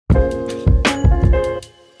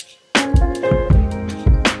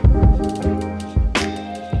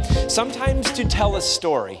Sometimes to tell a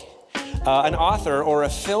story, an author or a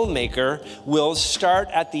filmmaker will start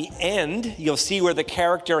at the end. You'll see where the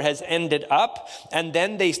character has ended up, and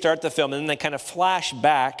then they start the film, and then they kind of flash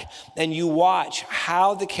back, and you watch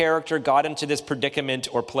how the character got into this predicament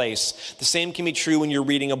or place. The same can be true when you're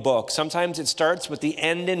reading a book. Sometimes it starts with the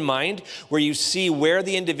end in mind, where you see where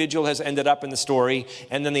the individual has ended up in the story,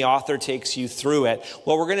 and then the author takes you through it.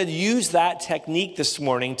 Well, we're going to use that technique this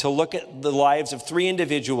morning to look at the lives of three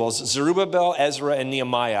individuals, Zerubbabel, Ezra, and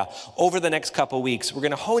Nehemiah. Over the next couple weeks, we're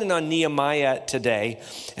going to hone in on Nehemiah today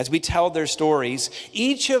as we tell their stories.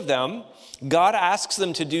 Each of them, God asks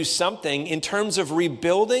them to do something in terms of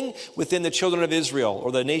rebuilding within the children of Israel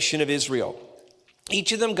or the nation of Israel.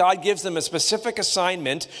 Each of them, God gives them a specific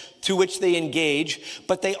assignment to which they engage,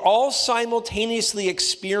 but they all simultaneously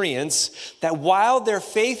experience that while they're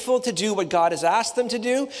faithful to do what God has asked them to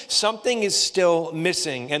do, something is still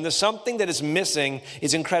missing. And the something that is missing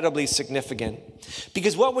is incredibly significant.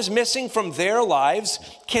 Because what was missing from their lives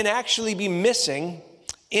can actually be missing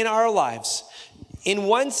in our lives. In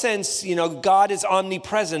one sense, God is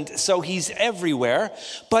omnipresent, so he's everywhere.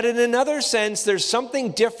 But in another sense, there's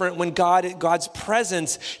something different when God's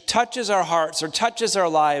presence touches our hearts or touches our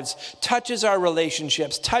lives, touches our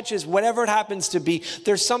relationships, touches whatever it happens to be.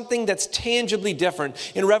 There's something that's tangibly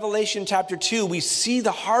different. In Revelation chapter 2, we see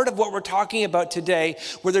the heart of what we're talking about today,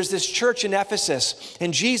 where there's this church in Ephesus,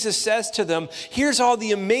 and Jesus says to them, here's all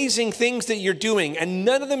the amazing things that you're doing, and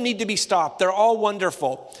none of them need to be stopped. They're all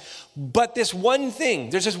wonderful. But this one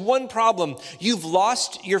thing, there's this one problem. You've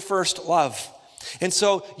lost your first love. And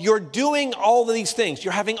so you're doing all of these things.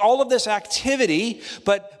 You're having all of this activity,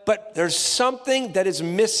 but there's something that is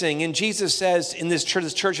missing. And Jesus says in this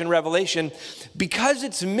church in Revelation, because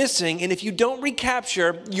it's missing, and if you don't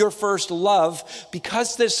recapture your first love,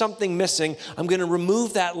 because there's something missing, I'm going to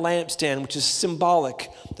remove that lampstand, which is symbolic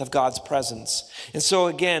of God's presence. And so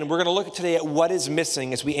again, we're going to look today at what is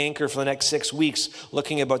missing as we anchor for the next 6 weeks,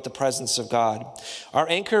 looking about the presence of God. Our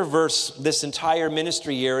anchor verse this entire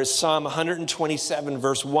ministry year is Psalm 127,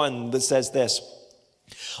 verse 1, that says this: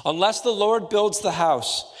 unless the Lord builds the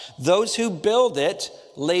house, those who build it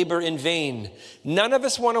labor in vain. None of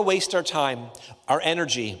us want to waste our time, our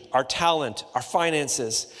energy, our talent, our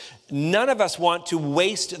finances. None of us want to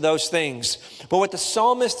waste those things. But what the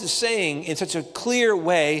psalmist is saying in such a clear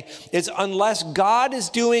way is unless God is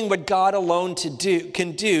doing what God alone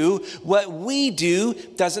can do, what we do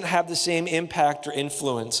doesn't have the same impact or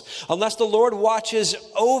influence. Unless the Lord watches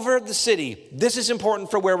over the city, this is important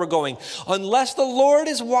for where we're going. Unless the Lord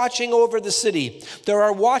is watching over the city, there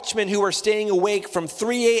are watchmen who are staying awake from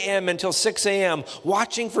 3 a.m. until 6 a.m.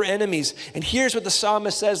 watching for enemies. And here's what the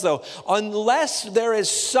psalmist says though: unless there is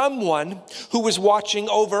someone who is watching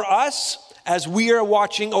over us as we are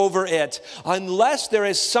watching over it, unless there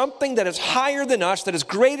is something that is higher than us, that is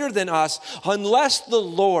greater than us, unless the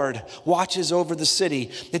Lord watches over the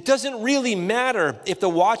city, it doesn't really matter if the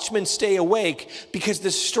watchmen stay awake, because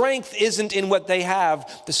the strength isn't in what they have.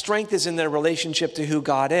 The strength is in their relationship to who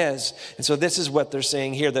God is. And so this is what they're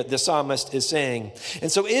saying here, that the psalmist is saying.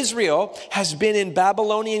 And so Israel has been in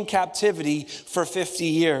Babylonian captivity for 50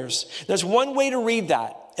 years. There's one way to read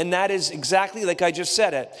that, and that is exactly like I just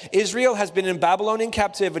said it. Israel has been in Babylonian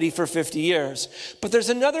captivity for 50 years. But there's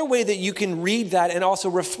another way that you can read that and also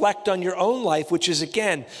reflect on your own life, which is,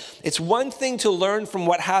 again, it's one thing to learn from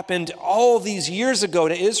what happened all these years ago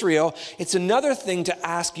to Israel. It's another thing to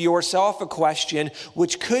ask yourself a question,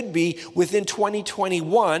 which could be, within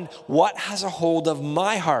 2021, what has a hold of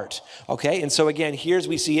my heart? Okay, and so again, here's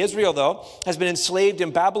we see Israel, though, has been enslaved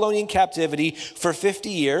in Babylonian captivity for 50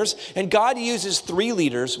 years, and God uses three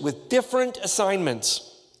leaders with different assignments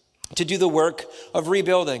to do the work of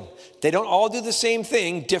rebuilding. They don't all do the same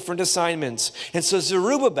thing, different assignments. And so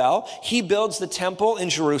Zerubbabel, he builds the temple in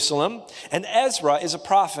Jerusalem, and Ezra is a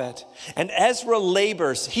prophet. And Ezra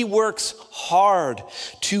labors, he works hard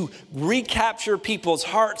to recapture people's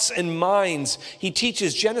hearts and minds. He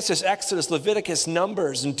teaches Genesis, Exodus, Leviticus,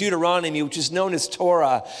 Numbers, and Deuteronomy, which is known as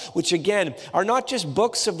Torah, which again are not just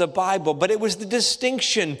books of the Bible, but it was the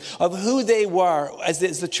distinction of who they were as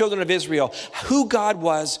the children of Israel, who God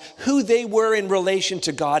was, who they were in relation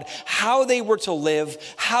to God, how they were to live,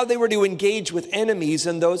 how they were to engage with enemies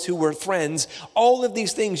and those who were friends. All of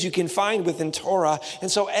these things you can find within Torah. And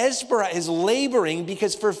so Ezra is laboring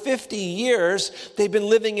because for 50 years they've been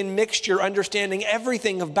living in mixture, understanding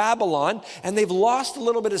everything of Babylon, and they've lost a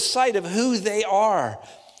little bit of sight of who they are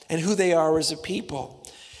and who they are as a people.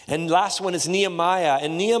 And last one is Nehemiah.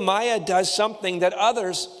 And Nehemiah does something that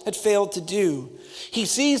others had failed to do. He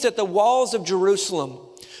sees that the walls of Jerusalem,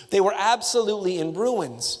 they were absolutely in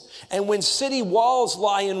ruins. And when city walls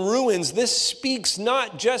lie in ruins, this speaks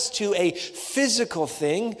not just to a physical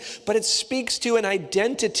thing, but it speaks to an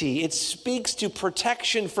identity. It speaks to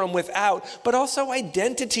protection from without, but also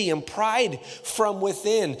identity and pride from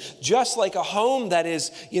within. Just like a home that is,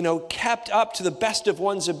 kept up to the best of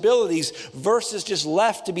one's abilities versus just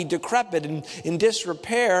left to be decrepit and in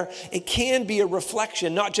disrepair, it can be a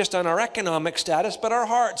reflection not just on our economic status, but our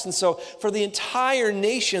hearts. And so for the entire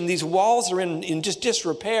nation, these walls are in just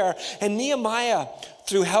disrepair. And Nehemiah,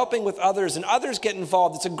 through helping with others, and others get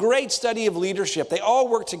involved. It's a great study of leadership. They all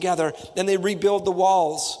work together and they rebuild the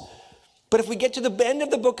walls. But if we get to the end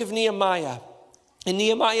of the book of Nehemiah, in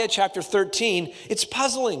Nehemiah chapter 13, it's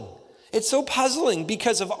puzzling. It's so puzzling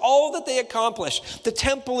because of all that they accomplish. The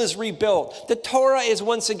temple is rebuilt. The Torah is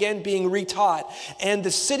once again being retaught. And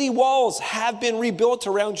the city walls have been rebuilt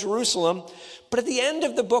around Jerusalem. But at the end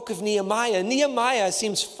of the book of Nehemiah, Nehemiah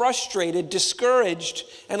seems frustrated, discouraged,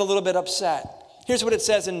 and a little bit upset. Here's what it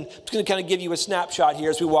says, and I'm just going to kind of give you a snapshot here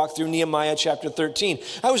as we walk through Nehemiah chapter 13.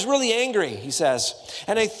 I was really angry, he says,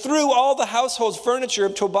 and I threw all the household furniture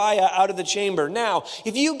of Tobiah out of the chamber. Now,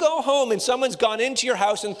 if you go home and someone's gone into your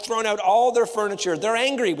house and thrown out all their furniture, they're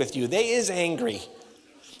angry with you. They is angry.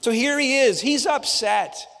 So here he is. He's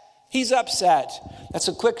upset. He's upset. That's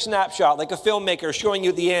a quick snapshot, like a filmmaker showing you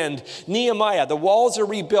at the end. Nehemiah, the walls are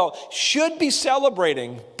rebuilt, should be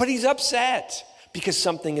celebrating, but he's upset because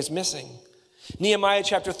something is missing. Nehemiah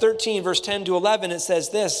chapter 13, verse 10 to 11, it says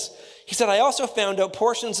this. He said, I also found out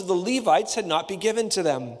portions of the Levites had not been given to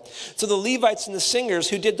them. So the Levites and the singers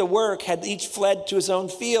who did the work had each fled to his own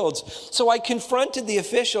fields. So I confronted the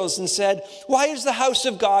officials and said, why is the house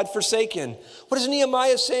of God forsaken? What is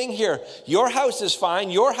Nehemiah saying here? Your house is fine,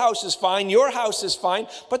 your house is fine, your house is fine,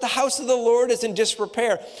 but the house of the Lord is in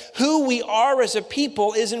disrepair. Who we are as a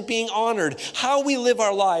people isn't being honored. How we live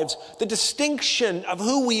our lives, the distinction of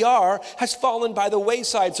who we are has fallen by the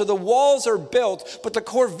wayside. So the walls are built, but the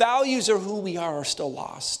core values of who we are still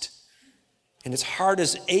lost. And his heart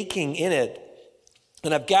is aching in it.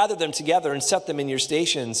 And I've gathered them together and set them in your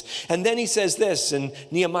stations. And then he says this in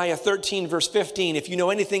Nehemiah 13, verse 15. If you know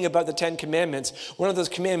anything about the 10 commandments, one of those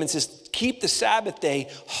commandments is keep the Sabbath day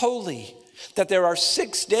holy. That there are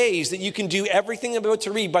 6 days that you can do everything I'm about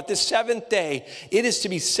to read. But the seventh day, it is to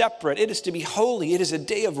be separate. It is to be holy. It is a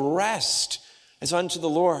day of rest as unto the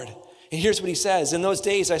Lord. And here's what he says. In those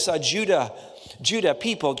days I saw Judah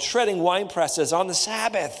people treading wine presses on the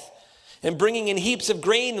Sabbath and bringing in heaps of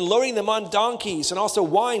grain and loading them on donkeys, and also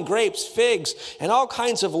wine, grapes, figs, and all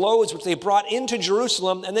kinds of loads which they brought into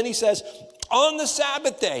Jerusalem. And then he says, on the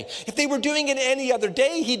Sabbath day. If they were doing it any other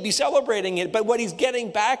day, he'd be celebrating it. But what he's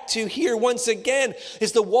getting back to here once again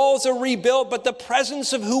is the walls are rebuilt, but the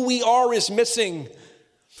presence of who we are is missing.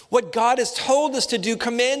 What God has told us to do,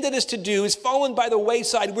 commanded us to do, is fallen by the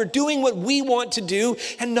wayside. We're doing what we want to do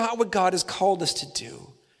and not what God has called us to do.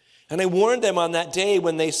 And I warned them on that day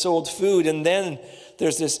when they sold food. And then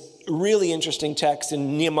there's this really interesting text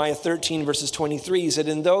in Nehemiah 13, verses 23. He said,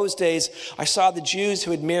 in those days, I saw the Jews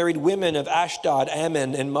who had married women of Ashdod,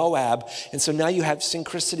 Ammon, and Moab. And so now you have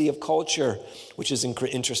syncreticity of culture, which is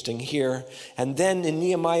interesting here. And then in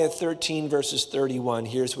Nehemiah 13, verses 31,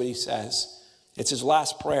 here's what he says. It's his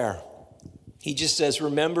last prayer. He just says,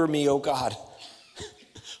 remember me, O God,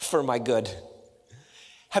 for my good.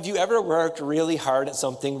 Have you ever worked really hard at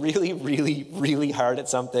something, really hard at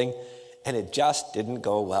something, and it just didn't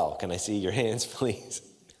go well? Can I see your hands, please?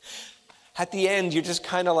 At the end, you're just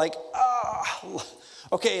kind of like,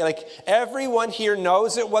 okay, like everyone here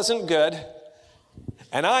knows it wasn't good,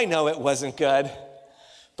 and I know it wasn't good,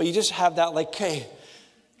 but you just have that like, okay,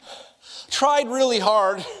 tried really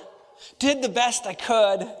hard, did the best I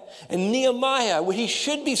could, and Nehemiah, he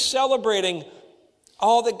should be celebrating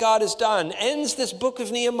all that God has done, ends this book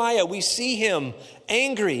of Nehemiah. We see him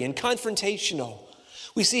angry and confrontational.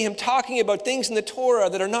 We see him talking about things in the Torah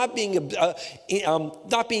that are not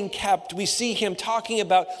being kept. We see him talking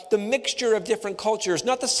about the mixture of different cultures,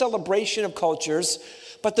 not the celebration of cultures,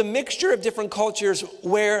 but the mixture of different cultures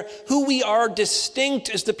where who we are distinct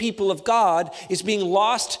as the people of God is being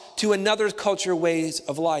lost to another culture ways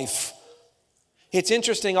of life. It's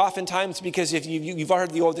interesting oftentimes because if you've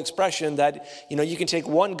heard the old expression that, you can take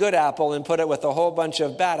one good apple and put it with a whole bunch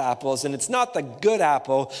of bad apples, and it's not the good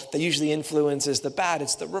apple that usually influences the bad,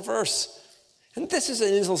 it's the reverse. And this is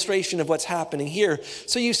an illustration of what's happening here.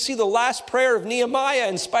 So you see the last prayer of Nehemiah,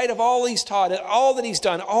 in spite of all he's taught, all that he's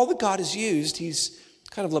done, all that God has used, he's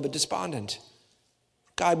kind of a little bit despondent.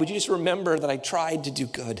 God, would you just remember that I tried to do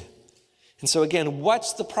good? And so again,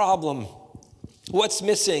 what's the problem? What's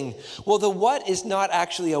missing? Well, the what is not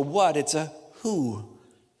actually a what, it's a who.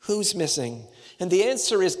 Who's missing? And the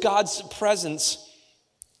answer is God's presence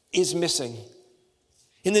is missing.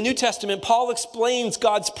 In the New Testament, Paul explains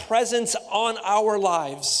God's presence on our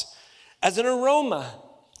lives as an aroma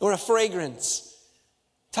or a fragrance.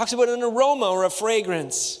 Talks about an aroma or a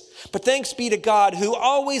fragrance. But thanks be to God who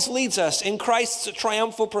always leads us in Christ's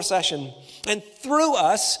triumphal procession. And through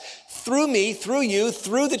us, through me, through you,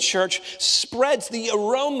 through the church, spreads the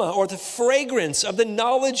aroma or the fragrance of the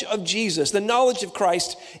knowledge of Jesus, the knowledge of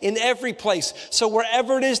Christ in every place. So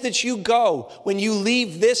wherever it is that you go, when you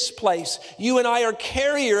leave this place, you and I are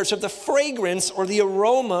carriers of the fragrance or the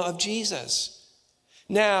aroma of Jesus.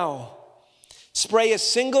 Now, spray a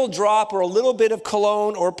single drop or a little bit of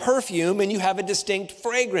cologne or perfume and you have a distinct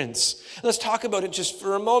fragrance. Let's talk about it just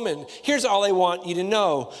for a moment. Here's all I want you to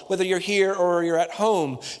know, whether you're here or you're at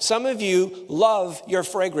home. Some of you love your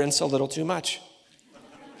fragrance a little too much.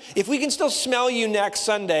 If we can still smell you next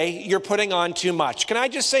Sunday, you're putting on too much. Can I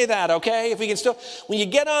just say that, okay? If we can still, when you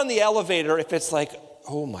get on the elevator, if it's like,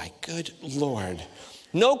 oh my good Lord.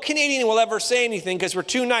 No Canadian will ever say anything because we're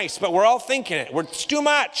too nice, but we're all thinking it. It's too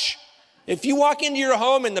much. If you walk into your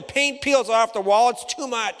home and the paint peels off the wall, it's too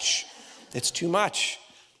much. It's too much.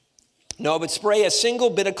 No, but spray a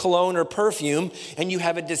single bit of cologne or perfume and you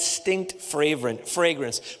have a distinct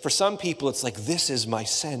fragrance. For some people, it's like, this is my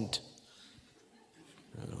scent.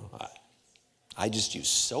 I just use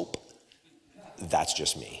soap. That's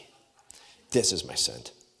just me. This is my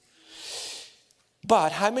scent.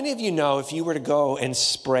 But how many of you know if you were to go and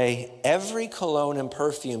spray every cologne and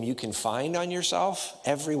perfume you can find on yourself,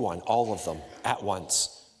 every one, all of them at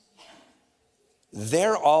once,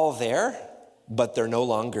 they're all there, but they're no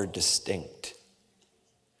longer distinct.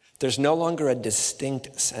 There's no longer a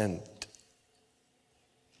distinct scent.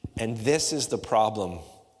 And this is the problem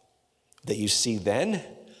that you see then,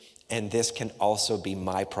 and this can also be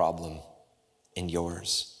my problem and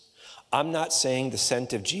yours. I'm not saying the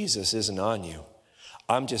scent of Jesus isn't on you.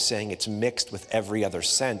 I'm just saying it's mixed with every other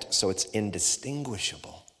scent, so it's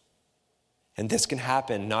indistinguishable. And this can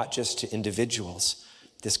happen not just to individuals.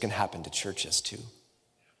 This can happen to churches too.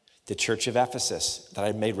 The church of Ephesus that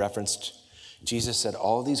I made reference to, Jesus said,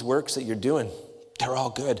 all these works that you're doing, they're all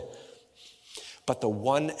good. But the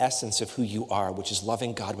one essence of who you are, which is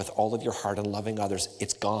loving God with all of your heart and loving others,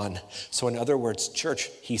 it's gone. So in other words, church,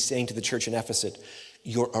 he's saying to the church in Ephesus,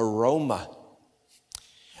 your aroma,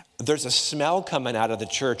 there's a smell coming out of the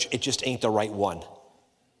church, it just ain't the right one.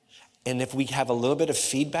 And if we have a little bit of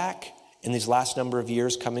feedback in these last number of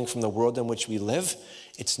years coming from the world in which we live,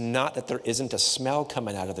 it's not that there isn't a smell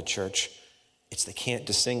coming out of the church, it's they can't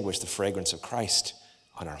distinguish the fragrance of Christ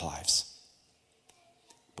on our lives.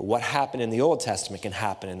 But what happened in the Old Testament can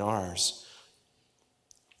happen in ours.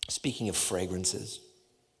 Speaking of fragrances,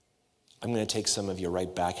 I'm going to take some of you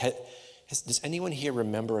right back. Does anyone here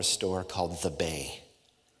remember a store called The Bay?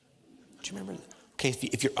 Do you remember? Okay,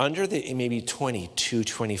 if you're under the maybe 22,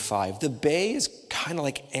 25, The Bay is kind of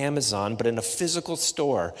like Amazon, but in a physical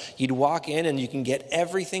store. You'd walk in and you can get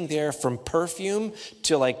everything there from perfume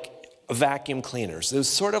to like vacuum cleaners. It was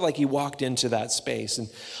sort of like you walked into that space. And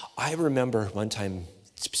I remember one time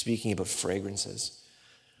speaking about fragrances.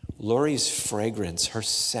 Lori's fragrance, her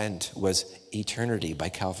scent was Eternity by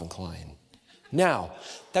Calvin Klein. Now,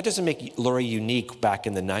 that doesn't make Lori unique back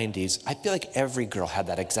in the 90s. I feel like every girl had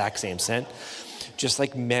that exact same scent. Just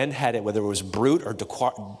like men had it, whether it was Brut or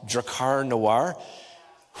Drakkar Noir.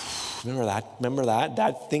 Remember that?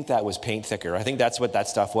 I think that was paint thicker. I think that's what that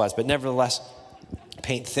stuff was. But nevertheless,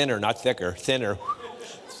 paint thinner, not thicker. Thinner.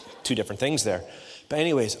 Two different things there. But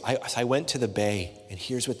anyways, I went to the Bay, and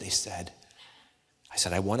here's what they said. I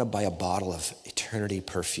said, I want to buy a bottle of Eternity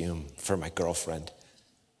perfume for my girlfriend.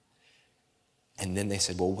 And then they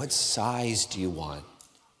said, well, what size do you want?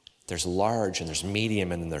 There's large, and there's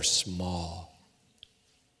medium, and then there's small.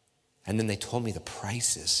 And then they told me the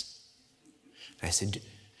prices. And I said,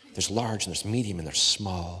 there's large, and there's medium, and there's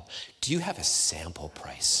small. Do you have a sample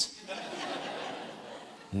price?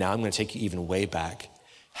 Now I'm going to take you even way back.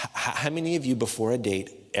 How many of you before a date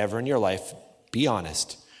ever in your life, be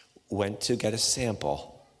honest, went to get a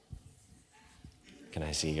sample? Can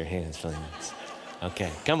I see your hands, please? Okay,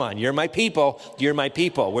 come on, you're my people. You're my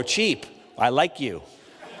people. We're cheap. I like you.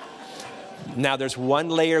 Now there's one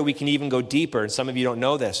layer we can even go deeper, and some of you don't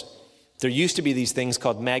know this. There used to be these things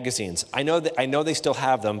called magazines. I know they still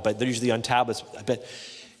have them, but they're usually on tablets. But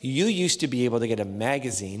you used to be able to get a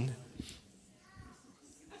magazine,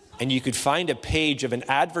 and you could find a page of an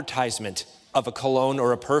advertisement of a cologne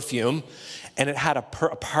or a perfume, and it had a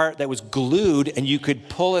part that was glued, and you could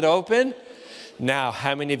pull it open. Now,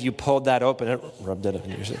 how many of you pulled that open and rubbed it up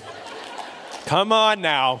in your... Come on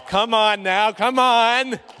now, come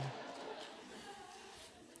on.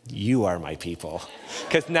 You are my people.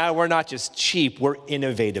 Because now we're not just cheap, we're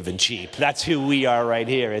innovative and cheap. That's who we are right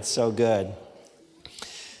here. It's so good.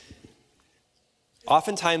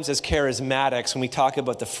 Oftentimes as charismatics, when we talk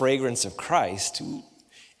about the fragrance of Christ,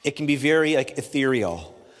 it can be very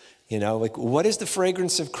ethereal. What is the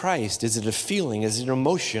fragrance of Christ? Is it a feeling? Is it an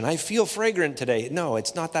emotion? I feel fragrant today. No,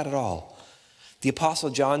 it's not that at all. The Apostle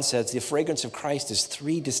John says the fragrance of Christ is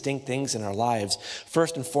three distinct things in our lives.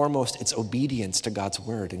 First and foremost, it's obedience to God's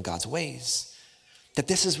word and God's ways. That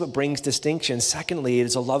this is what brings distinction. Secondly, it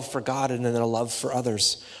is a love for God and then a love for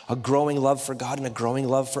others. A growing love for God and a growing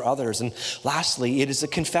love for others. And lastly, it is a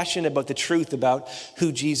confession about the truth about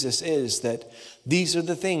who Jesus is. That these are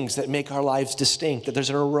the things that make our lives distinct. That there's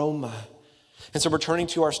an aroma. And so returning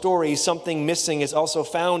to our story, something missing is also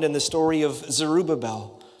found in the story of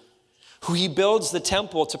Zerubbabel, who he builds the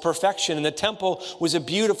temple to perfection. And the temple was a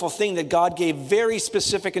beautiful thing that God gave very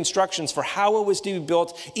specific instructions for how it was to be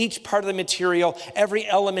built, each part of the material, every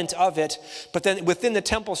element of it. But then within the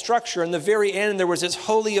temple structure, in the very end, there was this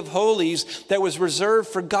Holy of Holies that was reserved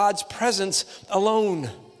for God's presence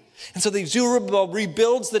alone. And so the Zerubbabel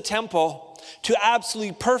rebuilds the temple to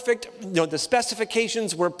absolutely perfect. The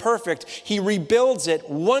specifications were perfect. He rebuilds it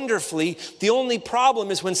wonderfully. The only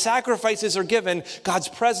problem is when sacrifices are given, God's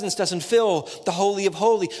presence doesn't fill the Holy of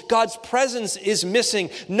Holies. God's presence is missing.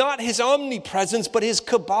 Not his omnipresence, but his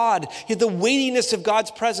kabod, the weightiness of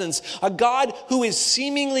God's presence. A God who is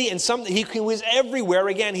seemingly who is everywhere.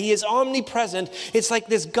 Again, he is omnipresent. It's like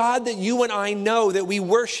this God that you and I know, that we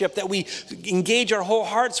worship, that we engage our whole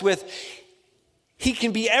hearts with. He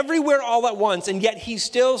can be everywhere all at once, and yet he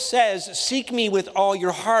still says, seek me with all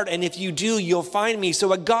your heart, and if you do, you'll find me.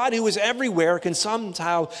 So a God who is everywhere can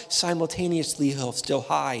somehow simultaneously he'll still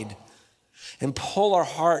hide and pull our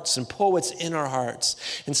hearts and pull what's in our hearts.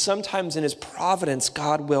 And sometimes in his providence,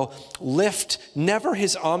 God will lift never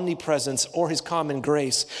his omnipresence or his common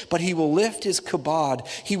grace, but he will lift his kabod.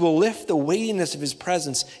 He will lift the weightiness of his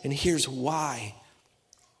presence, and here's why.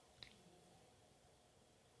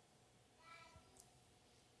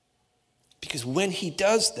 Because when he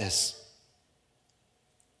does this,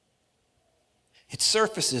 it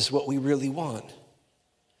surfaces what we really want,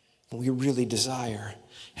 what we really desire.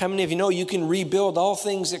 How many of you know you can rebuild all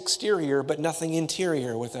things exterior, but nothing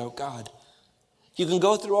interior without God? You can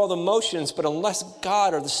go through all the motions, but unless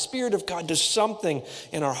God or the Spirit of God does something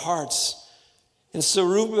in our hearts. And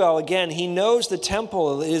Zerubbabel, again, he knows the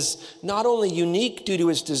temple is not only unique due to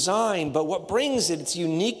its design, but what brings it its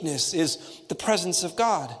uniqueness is the presence of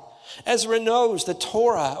God. Ezra knows the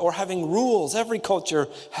Torah, or having rules. Every culture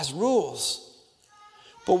has rules.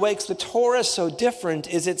 But what makes the Torah so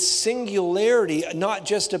different is its singularity, not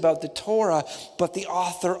just about the Torah, but the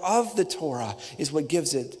author of the Torah is what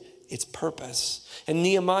gives it its purpose. And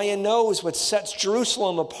Nehemiah knows what sets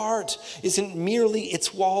Jerusalem apart isn't merely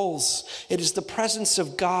its walls. It is the presence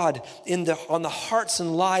of God on the hearts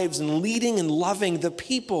and lives, and leading and loving the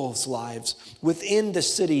people's lives within the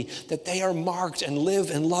city, that they are marked and live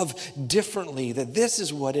and love differently, that this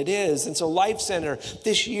is what it is. And so Life Center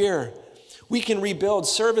this year, we can rebuild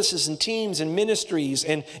services and teams and ministries,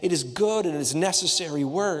 and it is good and it is necessary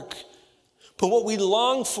work. But what we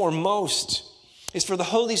long for most is for the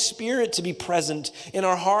Holy Spirit to be present in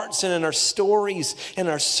our hearts and in our stories and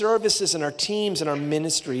our services and our teams and our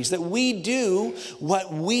ministries. That we do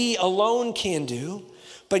what we alone can do,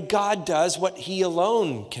 but God does what he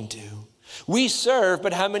alone can do. We serve,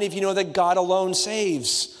 but how many of you know that God alone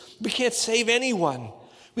saves? We can't save anyone.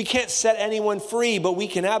 We can't set anyone free, but we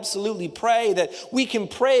can absolutely pray. That we can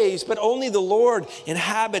praise, but only the Lord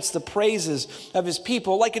inhabits the praises of his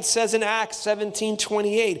people. Like it says in Acts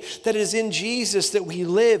 17:28, that it is in Jesus that we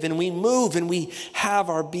live and we move and we have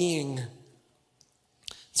our being.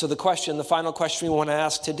 So the final question we want to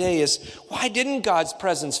ask today is, why didn't God's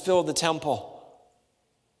presence fill the temple?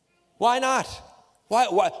 Why not?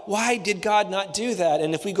 Why did God not do that?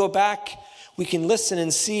 And if we go back, we can listen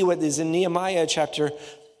and see what is in Nehemiah chapter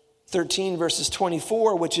 13 verses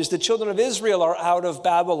 24, which is the children of Israel are out of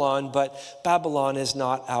Babylon, but Babylon is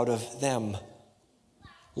not out of them.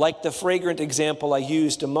 Like the fragrant example I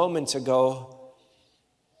used a moment ago,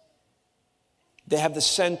 they have the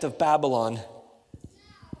scent of Babylon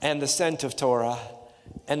and the scent of Torah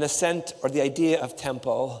and the scent or the idea of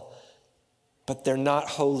temple, but they're not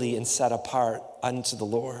holy and set apart unto the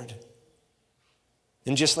Lord.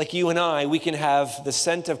 And just like you and I, we can have the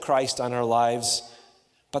scent of Christ on our lives,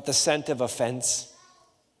 but the scent of offense,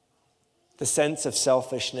 the sense of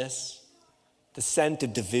selfishness, the scent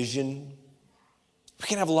of division, We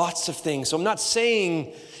can have lots of things. So I'm not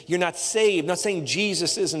saying you're not saved. I'm not saying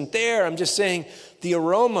Jesus isn't there. I'm just saying the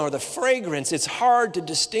aroma or the fragrance, it's hard to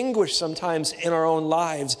distinguish sometimes in our own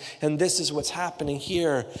lives. And this is what's happening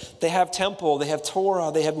here. They have temple, they have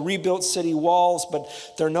Torah, they have rebuilt city walls, but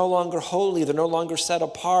they're no longer holy. They're no longer set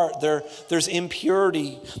apart. There's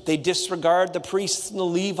impurity. They disregard the priests and the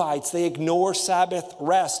Levites. They ignore Sabbath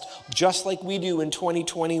rest, just like we do in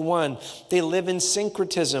 2021. They live in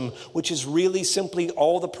syncretism, which is really simply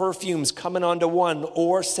all the perfumes coming onto one,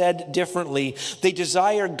 or said differently, they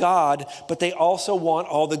desire God, but they also want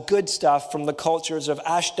all the good stuff from the cultures of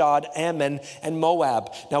Ashdod, Ammon, and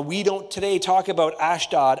Moab. Now, we don't today talk about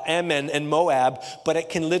Ashdod, Ammon, and Moab, but it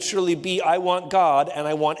can literally be, I want God and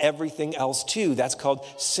I want everything else too. That's called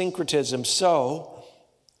syncretism. So,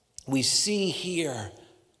 we see here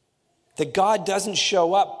that God doesn't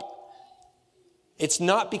show up. It's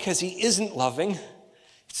not because he isn't loving,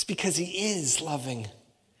 it's because he is loving.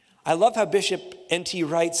 I love how Bishop N.T.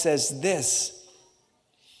 Wright says this: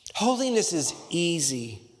 holiness is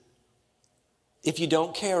easy if you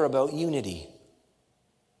don't care about unity.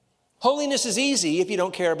 Holiness is easy if you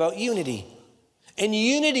don't care about unity. And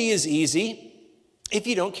unity is easy if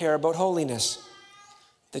you don't care about holiness.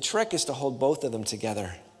 The trick is to hold both of them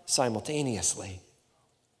together simultaneously.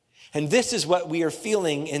 And this is what we are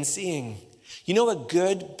feeling and seeing. You know a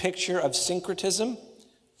good picture of syncretism?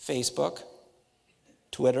 Facebook,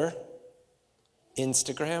 Twitter,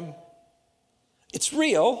 Instagram. It's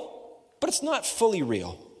real, but it's not fully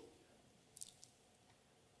real.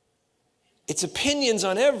 It's opinions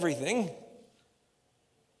on everything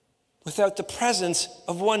without the presence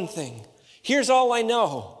of one thing. Here's all I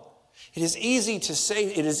know. It is easier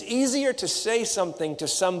to say something to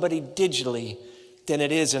somebody digitally than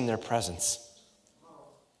it is in their presence.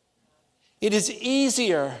 It is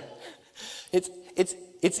easier.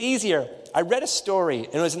 It's easier. I read a story,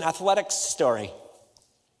 and it was an athletics story.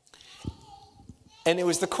 And it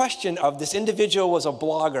was the question of this individual was a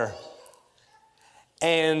blogger.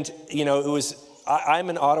 And, I'm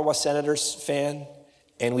an Ottawa Senators fan,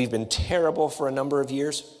 and we've been terrible for a number of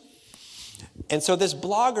years. And so this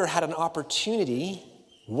blogger had an opportunity,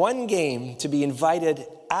 one game, to be invited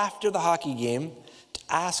after the hockey game to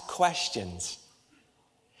ask questions.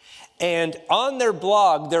 And on their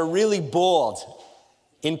blog, they're really bold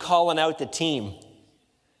in calling out the team.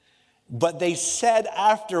 But they said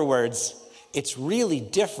afterwards, it's really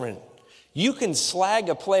different. You can slag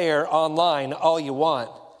a player online all you want.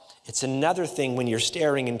 It's another thing when you're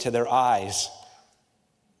staring into their eyes.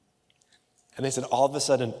 And they said, all of a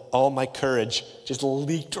sudden, all my courage just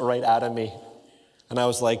leaked right out of me. And I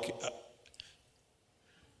was like,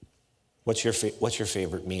 what's your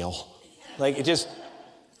favorite meal? Like, it just,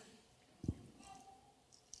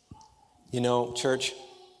 church,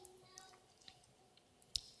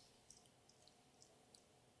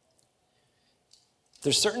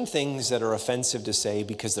 there's certain things that are offensive to say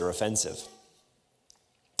because they're offensive.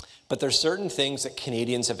 But there's certain things that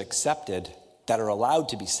Canadians have accepted that are allowed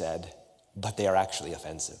to be said, but they are actually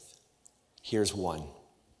offensive. Here's one.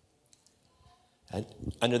 And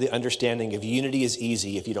under the understanding of unity is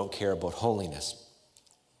easy if you don't care about holiness.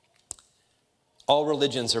 All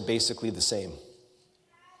religions are basically the same.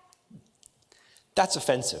 That's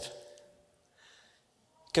offensive.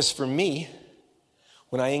 Because for me,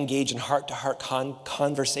 when I engage in heart-to-heart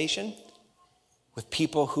conversation with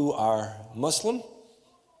people who are Muslim,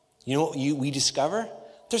 you know what we discover?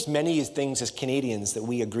 There's many things as Canadians that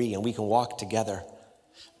we agree and we can walk together.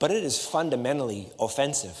 But it is fundamentally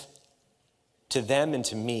offensive to them and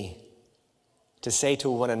to me to say to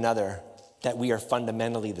one another that we are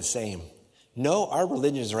fundamentally the same. No, our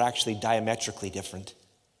religions are actually diametrically different.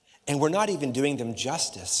 And we're not even doing them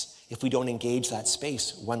justice if we don't engage that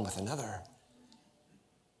space one with another.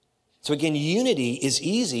 So again, unity is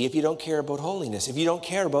easy if you don't care about holiness, if you don't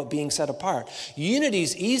care about being set apart. Unity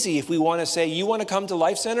is easy if we want to say, you want to come to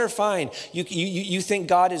Life Center? Fine. You think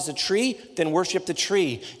God is a tree? Then worship the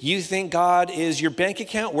tree. You think God is your bank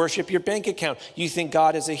account? Worship your bank account. You think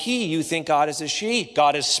God is a he? You think God is a she?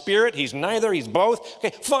 God is spirit. He's neither. He's both. Okay,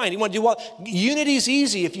 fine. You want to do what? Unity is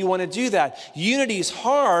easy if you want to do that. Unity is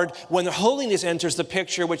hard when the holiness enters the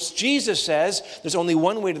picture, which Jesus says, there's only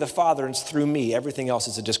one way to the Father, and it's through me. Everything else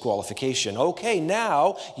is a disqualification. Okay,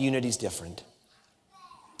 now unity's different.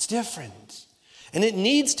 It's different. And it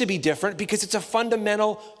needs to be different because it's a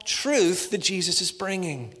fundamental truth that Jesus is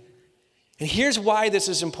bringing. And here's why this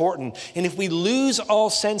is important. And if we lose all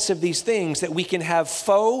sense of these things, that we can have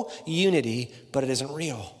faux unity, but it isn't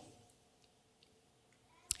real.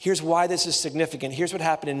 Here's why this is significant. Here's what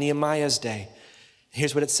happened in Nehemiah's day.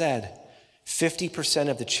 Here's what it said. 50%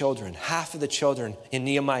 of the children, half of the children in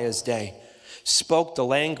Nehemiah's day, spoke the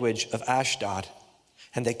language of Ashdod,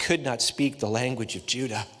 and they could not speak the language of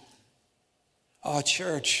Judah. Oh,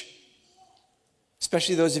 church,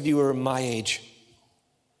 especially those of you who are my age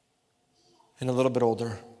and a little bit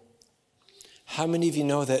older, how many of you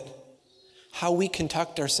know that how we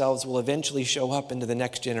conduct ourselves will eventually show up into the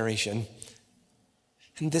next generation?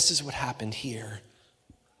 And this is what happened here.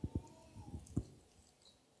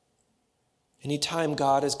 Anytime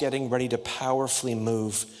God is getting ready to powerfully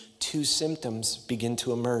move, two symptoms begin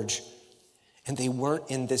to emerge. And they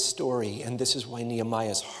weren't in this story, and this is why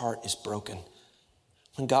Nehemiah's heart is broken.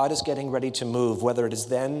 When God is getting ready to move, whether it is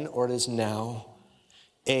then or it is now,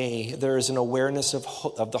 there is an awareness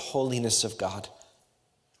of the holiness of God,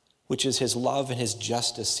 which is his love and his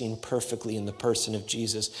justice seen perfectly in the person of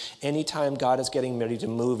Jesus. Anytime God is getting ready to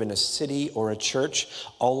move in a city or a church,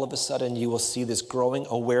 all of a sudden you will see this growing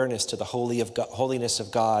awareness to the holiness of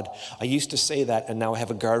God. I used to say that and now I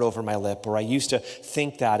have a guard over my lip, or I used to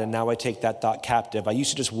think that and now I take that thought captive. I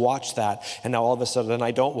used to just watch that and now all of a sudden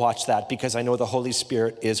I don't watch that because I know the Holy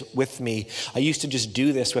Spirit is with me. I used to just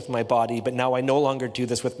do this with my body, but now I no longer do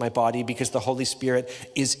this with my body because the Holy Spirit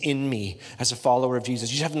is in me as a follower of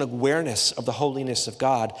Jesus. You have an awareness of the holiness of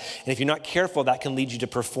God. And if you're not careful, that can lead you to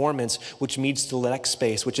performance, which leads to the next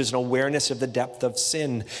space, which is an awareness of the depth of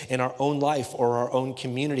sin in our own life or our own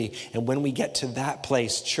community. And when we get to that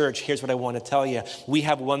place, church, here's what I want to tell you. We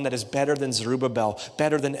have one that is better than Zerubbabel,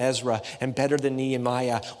 better than Ezra, and better than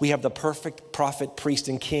Nehemiah. We have the perfect prophet, priest,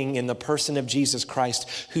 and king in the person of Jesus Christ,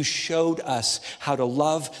 who showed us how to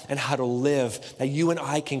love and how to live, that you and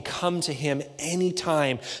I can come to him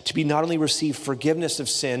anytime to be not only receive forgiveness of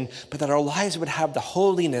sin, but that our lives would have the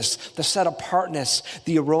holiness, the set apartness,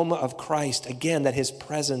 the aroma of Christ. Again, that his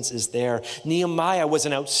presence is there. Nehemiah was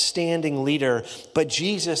an outstanding leader, but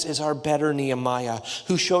Jesus is our better Nehemiah,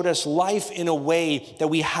 who showed us life in a way that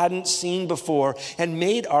we hadn't seen before and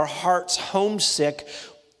made our hearts homesick,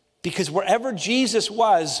 because wherever Jesus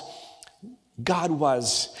was, God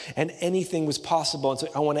was, and anything was possible. And so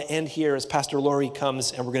I want to end here as Pastor Laurie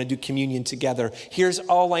comes and we're going to do communion together. Here's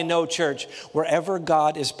all I know, church. Wherever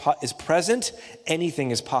God is present,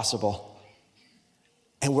 anything is possible.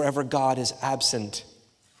 And wherever God is absent,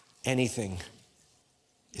 anything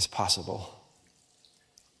is possible.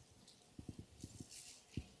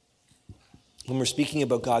 When we're speaking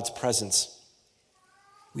about God's presence,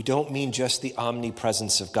 we don't mean just the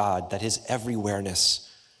omnipresence of God, that his everywhereness.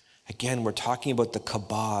 Again, we're talking about the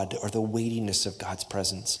kabod, or the weightiness of God's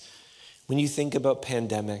presence. When you think about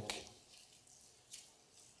pandemic,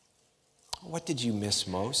 what did you miss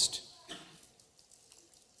most?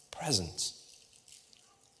 Presence.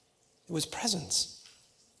 It was presence.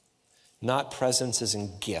 Not presence as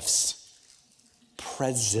in gifts.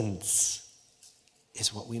 Presence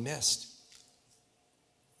is what we missed.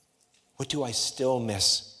 What do I still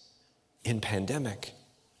miss in pandemic?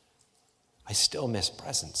 I still miss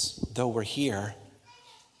presence. Though we're here,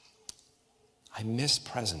 I miss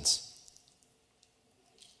presence.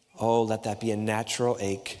 Oh, let that be a natural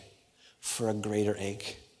ache for a greater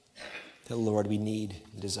ache. That, Lord, we need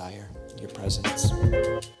and desire your presence.